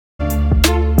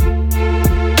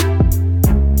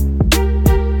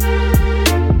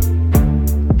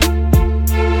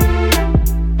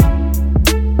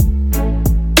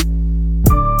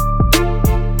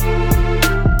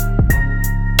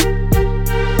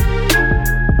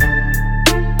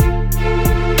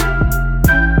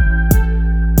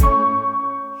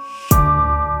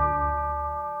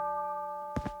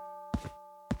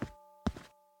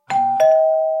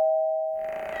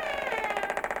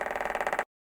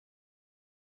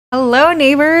Hello,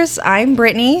 neighbors. I'm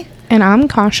Brittany. And I'm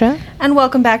Kasha. And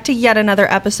welcome back to yet another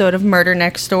episode of Murder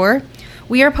Next Door.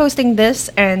 We are posting this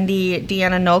and the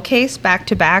Deanna Null case back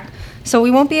to back, so we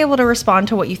won't be able to respond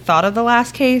to what you thought of the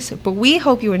last case, but we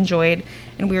hope you enjoyed,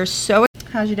 and we are so...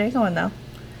 How's your day going, though?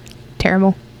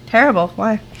 Terrible. Terrible?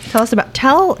 Why? Tell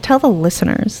the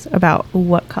listeners about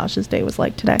what Kasha's day was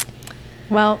like today.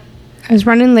 Well, I was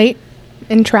running late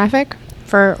in traffic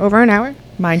for over an hour.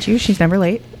 Mind you, she's never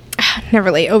late.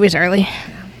 Never late, always early.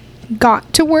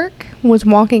 Got to work, was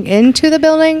walking into the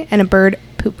building, and a bird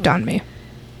pooped on me.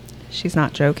 She's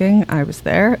not joking. I was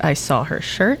there. I saw her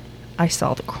shirt. I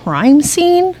saw the crime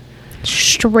scene.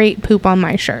 Straight poop on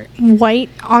my shirt. White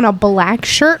on a black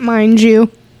shirt, mind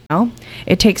you.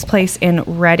 It takes place in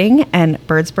Reading and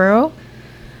Birdsboro,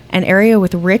 an area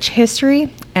with rich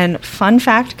history. And fun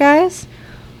fact, guys,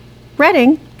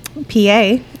 Reading,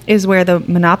 PA, is where the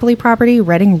Monopoly property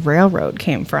Reading Railroad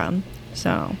came from.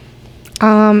 So,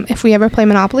 if we ever play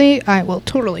Monopoly, I will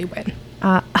totally win.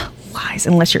 Lies,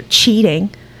 unless you're cheating.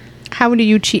 How do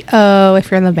you cheat? Oh, if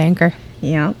you're the banker.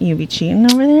 Yeah, you be cheating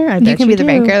over there? I bet you can be the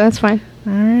banker, that's fine.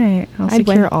 All right. I'll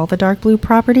secure all the dark blue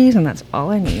properties, and that's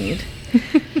all I need.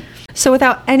 So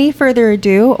without any further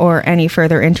ado or any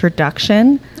further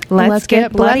introduction, let's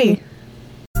get bloody.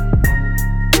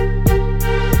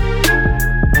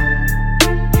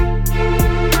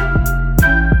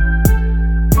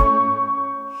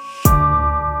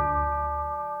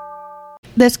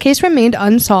 This case remained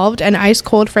unsolved and ice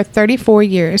cold for 34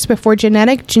 years before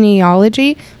genetic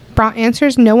genealogy brought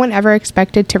answers no one ever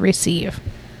expected to receive.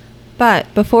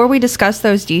 But before we discuss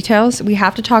those details, we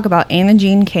have to talk about Anna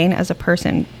Jean Kane as a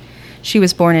person. She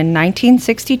was born in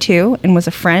 1962 and was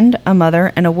a friend, a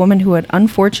mother, and a woman who would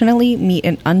unfortunately meet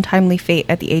an untimely fate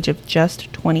at the age of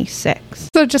just 26.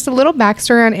 So just a little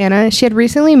backstory on Anna. She had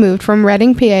recently moved from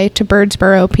Reading, PA to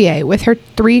Birdsboro, PA with her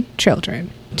 3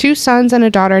 children. 2 sons and a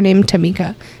daughter named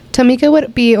Tamika. Tamika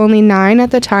would be only 9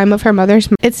 at the time of her mother's...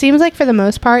 It seems like for the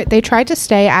most part, they tried to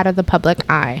stay out of the public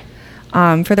eye.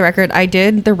 For the record, I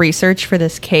did the research for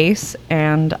this case,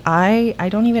 and I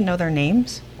don't even know their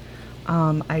names.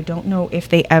 I don't know if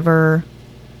they ever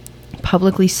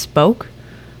publicly spoke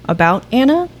about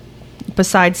Anna,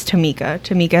 besides Tamika.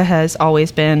 Tamika has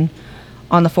always been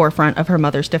on the forefront of her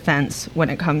mother's defense when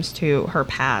it comes to her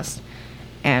past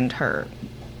and her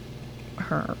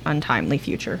untimely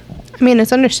future. I mean,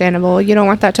 it's understandable. You don't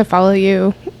want that to follow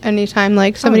you anytime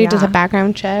like somebody does a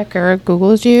background check or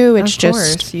Googles you. It's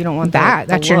just you don't want that.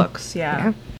 That's your looks.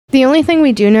 Yeah. The only thing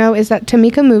we do know is that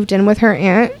Tamika moved in with her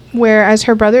aunt, whereas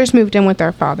her brothers moved in with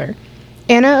their father.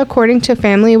 Anna, according to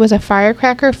family, was a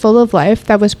firecracker full of life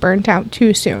that was burnt out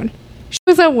too soon. She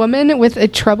was a woman with a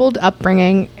troubled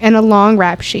upbringing and a long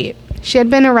rap sheet. She had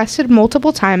been arrested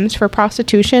multiple times for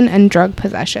prostitution and drug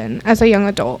possession as a young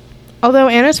adult. Although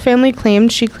Anna's family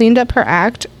claimed she cleaned up her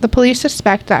act, the police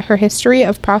suspect that her history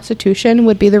of prostitution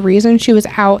would be the reason she was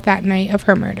out that night of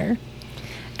her murder.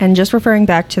 And just referring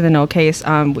back to the Null case,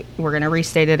 we're going to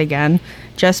restate it again.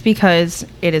 Just because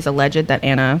it is alleged that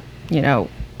Anna,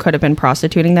 could have been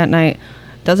prostituting that night,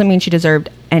 doesn't mean she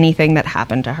deserved anything that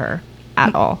happened to her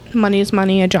at all. Money is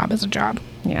money, a job is a job.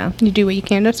 Yeah. You do what you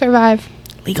can to survive.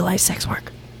 Legalize sex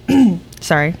work.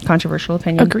 Sorry, controversial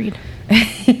opinion. Agreed.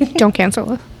 Don't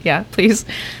cancel us. Yeah, please.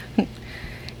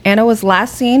 Anna was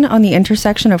last seen on the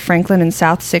intersection of Franklin and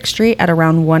South 6th Street at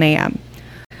around 1 a.m.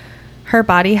 Her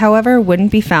body, however,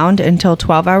 wouldn't be found until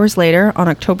 12 hours later on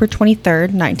October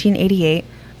 23rd, 1988,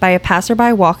 by a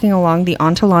passerby walking along the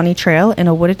Ontolani Trail in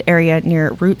a wooded area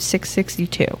near Route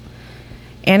 662.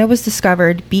 Anna was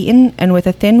discovered beaten and with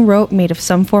a thin rope made of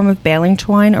some form of baling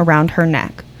twine around her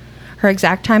neck. Her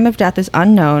exact time of death is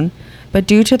unknown, but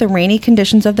due to the rainy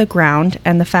conditions of the ground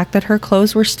and the fact that her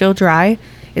clothes were still dry,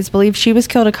 it's believed she was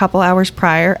killed a couple hours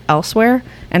prior elsewhere,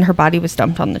 and her body was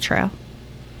dumped on the trail.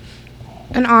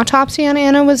 An autopsy on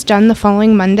Anna was done the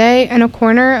following Monday, and a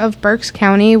coroner of Berks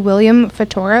County, William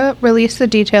Fatora, released the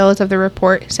details of the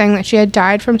report, saying that she had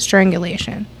died from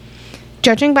strangulation.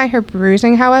 Judging by her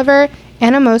bruising, however,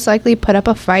 Anna most likely put up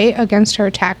a fight against her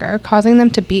attacker, causing them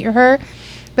to beat her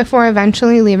before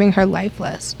eventually leaving her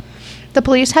lifeless. The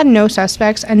police had no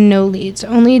suspects and no leads,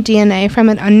 only DNA from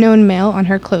an unknown male on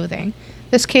her clothing.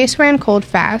 This case ran cold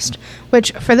fast,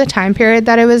 which for the time period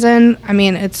that it was in, I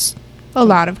mean, it's a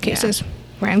lot of cases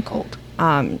ran cold.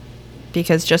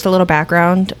 Because just a little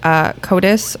background,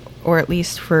 CODIS, or at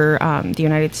least for the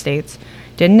United States,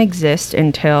 didn't exist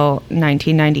until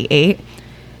 1998,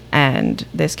 and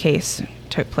this case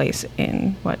took place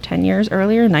in, 10 years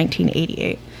earlier,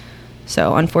 1988.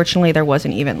 So unfortunately, there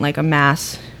wasn't even like a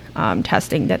mass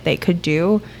testing that they could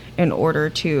do in order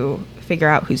to figure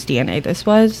out whose DNA this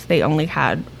was. They only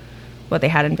had what they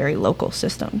had in very local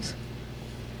systems.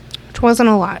 Which wasn't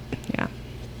a lot. Yeah.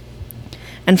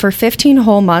 And for 15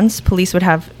 whole months, police would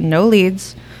have no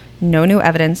leads, no new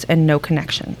evidence, and no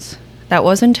connections. That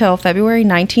was until February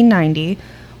 1990,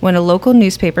 when a local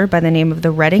newspaper by the name of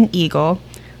the Reading Eagle,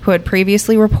 who had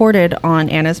previously reported on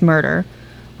Anna's murder,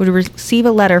 would receive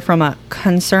a letter from a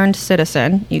concerned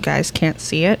citizen. You guys can't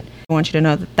see it. I want you to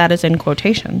know that that is in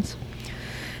quotations.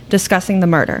 Discussing the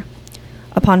murder.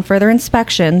 Upon further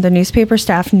inspection, the newspaper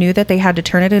staff knew that they had to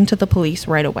turn it into the police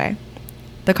right away.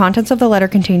 The contents of the letter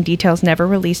contained details never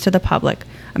released to the public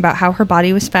about how her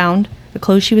body was found, the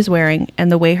clothes she was wearing, and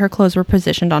the way her clothes were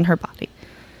positioned on her body.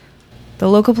 The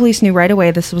local police knew right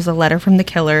away this was a letter from the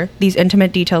killer. These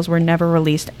intimate details were never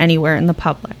released anywhere in the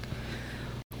public.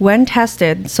 When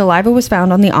tested, saliva was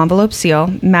found on the envelope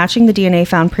seal, matching the DNA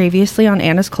found previously on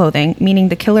Anna's clothing, meaning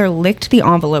the killer licked the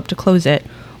envelope to close it,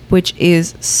 which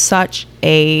is such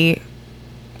a,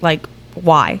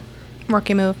 why?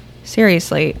 Rookie move.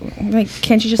 Seriously.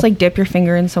 Can't you just, dip your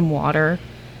finger in some water?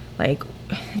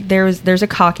 There's a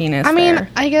cockiness there.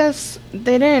 I guess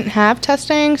they didn't have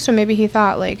testing, so maybe he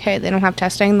thought, hey, they don't have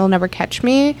testing, they'll never catch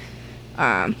me.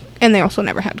 And they also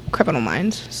never had criminal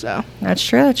minds, so. That's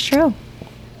true.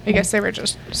 I guess they were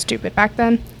just stupid back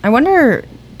then. I wonder,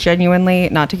 genuinely,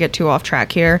 not to get too off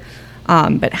track here,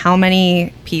 but how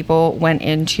many people went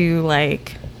into,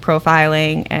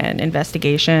 profiling and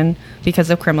investigation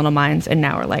because of criminal minds and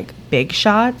now are, big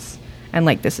shots, and,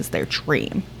 this is their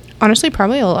dream. Honestly,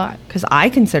 probably a lot. Because I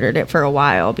considered it for a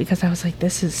while because I was like,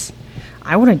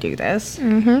 I want to do this.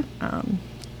 Mm-hmm.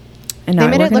 And now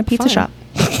I work in a pizza shop.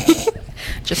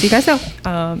 Just so you guys know,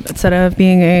 instead of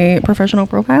being a professional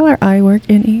profiler, I work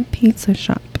in a pizza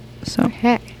shop. So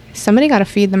hey, somebody got to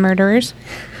feed the murderers.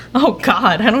 Oh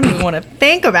God, I don't even want to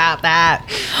think about that.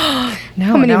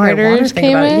 How many murderers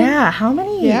came in? Yeah, how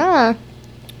many? Yeah.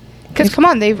 Because come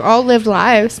on, they've all lived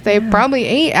lives. They probably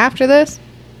ate after this.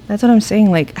 That's what I'm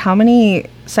saying. How many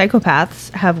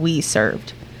psychopaths have we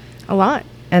served? A lot.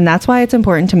 And that's why it's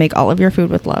important to make all of your food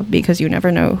with love, because you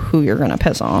never know who you're going to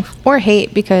piss off. Or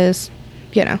hate, because,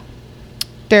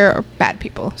 they're bad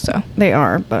people, so. They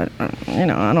are, but, I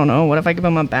don't know. What if I give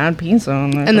them a bad pizza?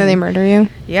 And then they murder you?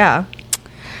 Yeah.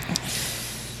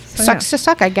 Sucks to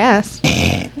suck, I guess.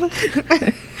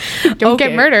 Don't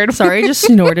get murdered. Sorry, just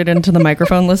snorted into the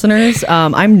microphone, listeners.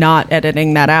 I'm not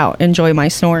editing that out. Enjoy my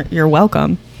snort. You're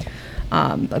welcome.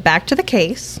 But back to the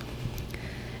case.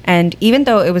 And even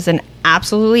though it was an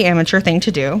absolutely amateur thing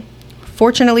to do,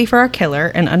 fortunately for our killer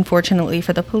and unfortunately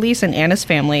for the police and Anna's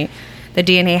family, the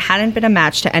DNA hadn't been a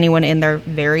match to anyone in their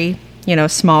very,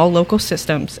 small local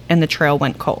systems, and the trail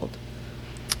went cold.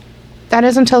 That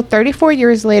is until 34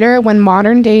 years later when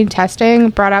modern-day testing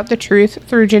brought out the truth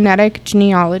through genetic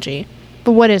genealogy.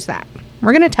 But what is that?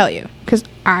 We're going to tell you, because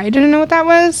I didn't know what that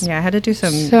was. Yeah, I had to do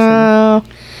some a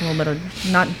little bit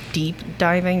of, not deep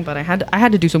diving, but I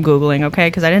had to do some Googling, okay?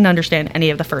 Because I didn't understand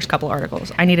any of the first couple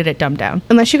articles. I needed it dumbed down.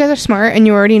 Unless you guys are smart and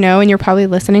you already know and you're probably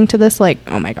listening to this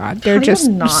oh my God, they're just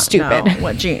stupid. Know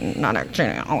what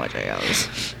genealogy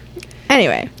is.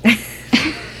 Anyway.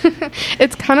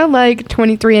 It's kind of like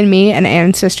 23andMe and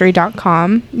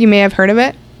Ancestry.com. You may have heard of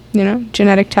it.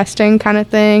 Genetic testing kind of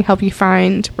thing, help you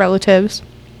find relatives.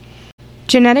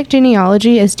 Genetic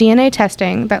genealogy is DNA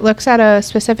testing that looks at a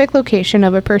specific location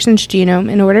of a person's genome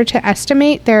in order to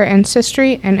estimate their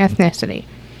ancestry and ethnicity.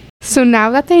 So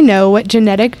now that they know what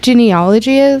genetic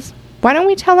genealogy is, why don't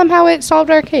we tell them how it solved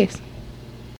our case?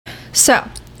 So,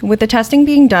 with the testing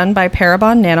being done by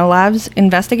Parabon Nanolabs,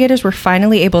 investigators were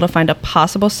finally able to find a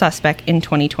possible suspect in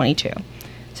 2022.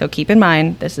 So keep in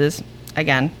mind, this is,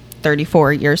 again,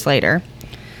 34 years later.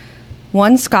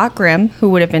 One Scott Grimm, who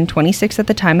would have been 26 at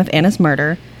the time of Anna's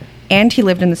murder, and he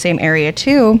lived in the same area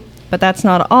too, but that's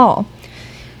not all.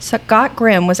 Scott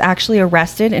Grimm was actually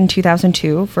arrested in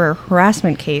 2002 for a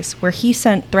harassment case where he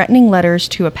sent threatening letters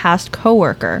to a past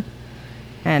coworker.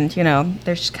 And,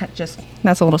 there's just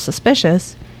that's a little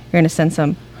suspicious. You're going to send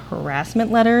some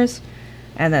harassment letters,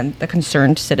 and then the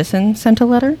concerned citizen sent a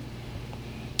letter.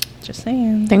 Just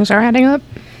saying. Things are adding up.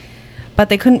 But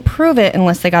they couldn't prove it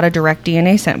unless they got a direct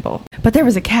DNA sample. But there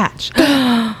was a catch.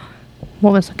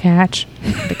 What was the catch?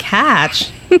 The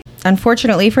catch?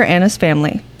 Unfortunately for Anna's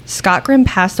family, Scott Grimm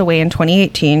passed away in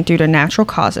 2018 due to natural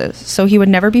causes, so he would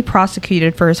never be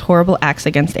prosecuted for his horrible acts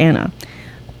against Anna.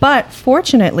 But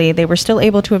fortunately, they were still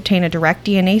able to obtain a direct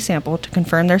DNA sample to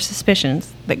confirm their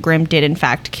suspicions that Grimm did in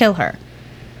fact kill her.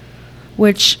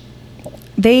 Which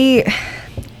in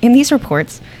these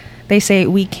reports, they say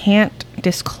we can't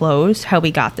disclose how we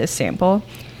got this sample.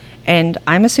 And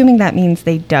I'm assuming that means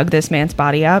they dug this man's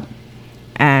body up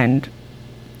and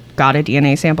got a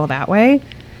DNA sample that way.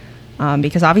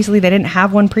 Because obviously they didn't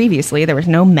have one previously. There was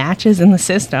no matches in the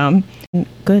system.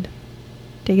 Good.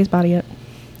 Take his body up.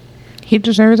 He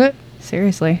deserves it.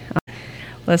 Seriously.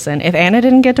 Listen, if Anna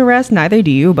didn't get to rest, neither do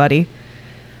you, buddy.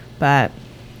 But,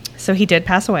 so he did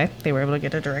pass away. They were able to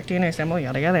get a direct DNA sample,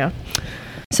 yada, yada, yada.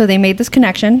 So they made this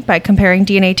connection by comparing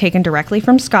DNA taken directly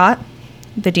from Scott,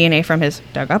 the DNA from his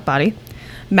dug-up body,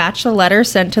 matched the letter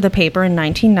sent to the paper in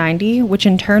 1990, which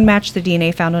in turn matched the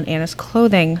DNA found on Anna's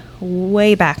clothing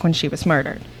way back when she was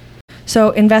murdered.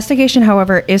 So investigation,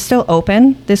 however, is still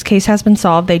open. This case has been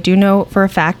solved. They do know for a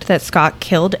fact that Scott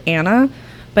killed Anna,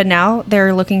 but now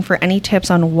they're looking for any tips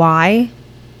on why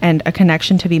and a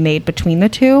connection to be made between the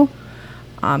two,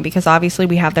 because obviously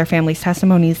we have their family's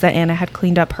testimonies that Anna had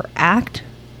cleaned up her act.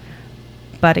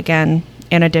 But again,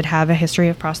 Anna did have a history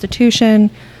of prostitution,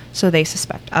 so they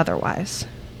suspect otherwise.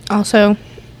 Also,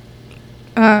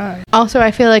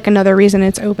 I feel like another reason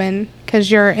it's open,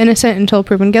 because you're innocent until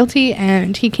proven guilty,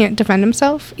 and he can't defend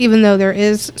himself, even though there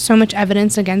is so much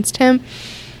evidence against him.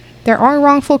 There are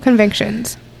wrongful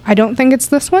convictions. I don't think it's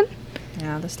this one.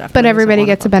 Yeah, this definitely. But everybody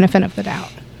gets a benefit of the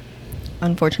doubt.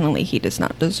 Unfortunately, he does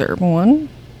not deserve one.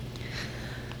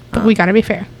 But we gotta be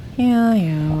fair.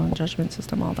 Yeah, judgment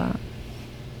system, all that.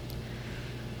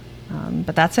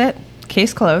 But that's it.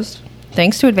 Case closed.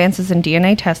 Thanks to advances in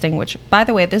DNA testing, which, by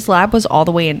the way, this lab was all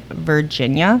the way in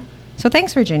Virginia. So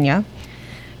thanks, Virginia.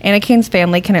 Anna Kane's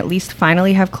family can at least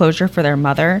finally have closure for their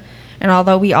mother. And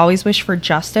although we always wish for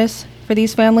justice for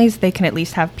these families, they can at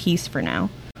least have peace for now.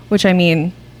 Which, I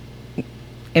mean,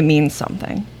 it means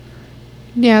something.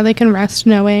 Yeah, they can rest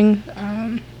knowing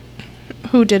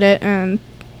who did it, and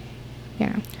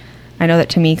yeah. I know that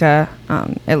Tamika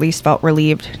at least felt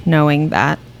relieved knowing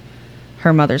that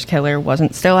her mother's killer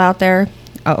wasn't still out there.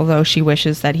 Although she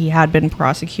wishes that he had been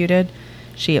prosecuted,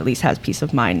 she at least has peace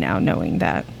of mind now knowing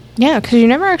that. Yeah, because you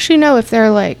never actually know if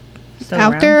they're, like, still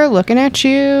out around there looking at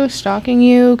you, stalking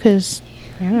you, because,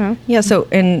 I don't know. Yeah, so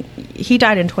he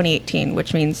died in 2018,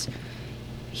 which means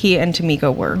he and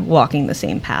Tamika were walking the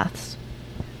same paths.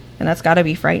 And that's got to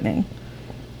be frightening.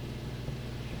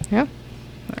 Yeah.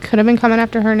 Could have been coming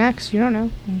after her next. You don't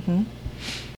know. Mm-hmm.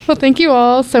 Well, thank you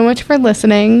all so much for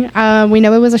listening. We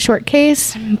know it was a short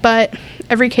case, but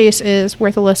every case is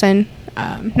worth a listen,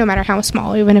 no matter how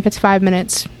small, even if it's 5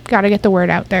 minutes. Got to get the word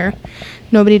out there.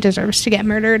 Nobody deserves to get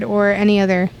murdered or any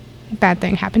other bad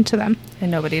thing happen to them.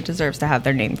 And nobody deserves to have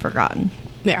their name forgotten.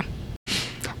 Yeah.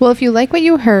 Well, if you like what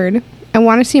you heard and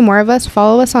want to see more of us,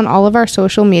 follow us on all of our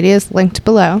social medias linked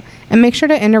below. And make sure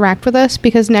to interact with us,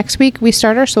 because next week we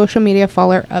start our social media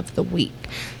follower of the week.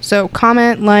 So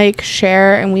comment, like,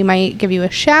 share, and we might give you a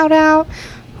shout out.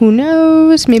 Who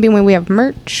knows? Maybe when we have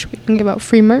merch, we can give out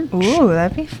free merch. Ooh,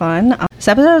 that'd be fun. This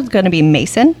episode is going to be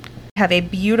Mason. We have a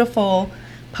beautiful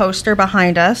poster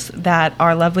behind us that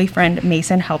our lovely friend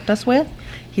Mason helped us with.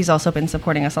 He's also been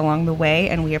supporting us along the way,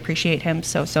 and we appreciate him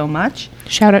so much.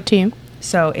 Shout out to you.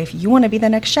 So if you want to be the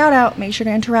next shout out, make sure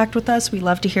to interact with us. We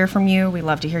love to hear from you. We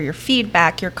love to hear your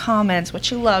feedback, your comments, what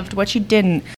you loved, what you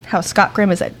didn't, how Scott Grimm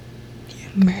is a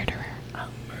murderer.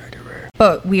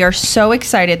 But we are so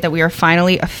excited that we are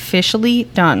finally officially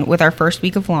done with our first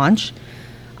week of launch.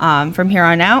 From here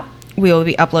on out, we will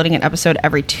be uploading an episode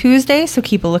every Tuesday, so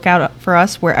keep a lookout for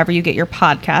us wherever you get your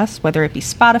podcasts, whether it be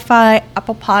Spotify,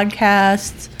 Apple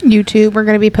Podcasts, YouTube. We're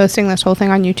going to be posting this whole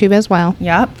thing on YouTube as well.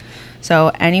 Yep.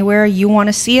 So anywhere you want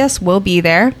to see us, we'll be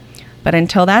there. But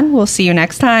until then, we'll see you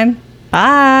next time.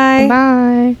 Bye.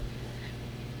 Bye.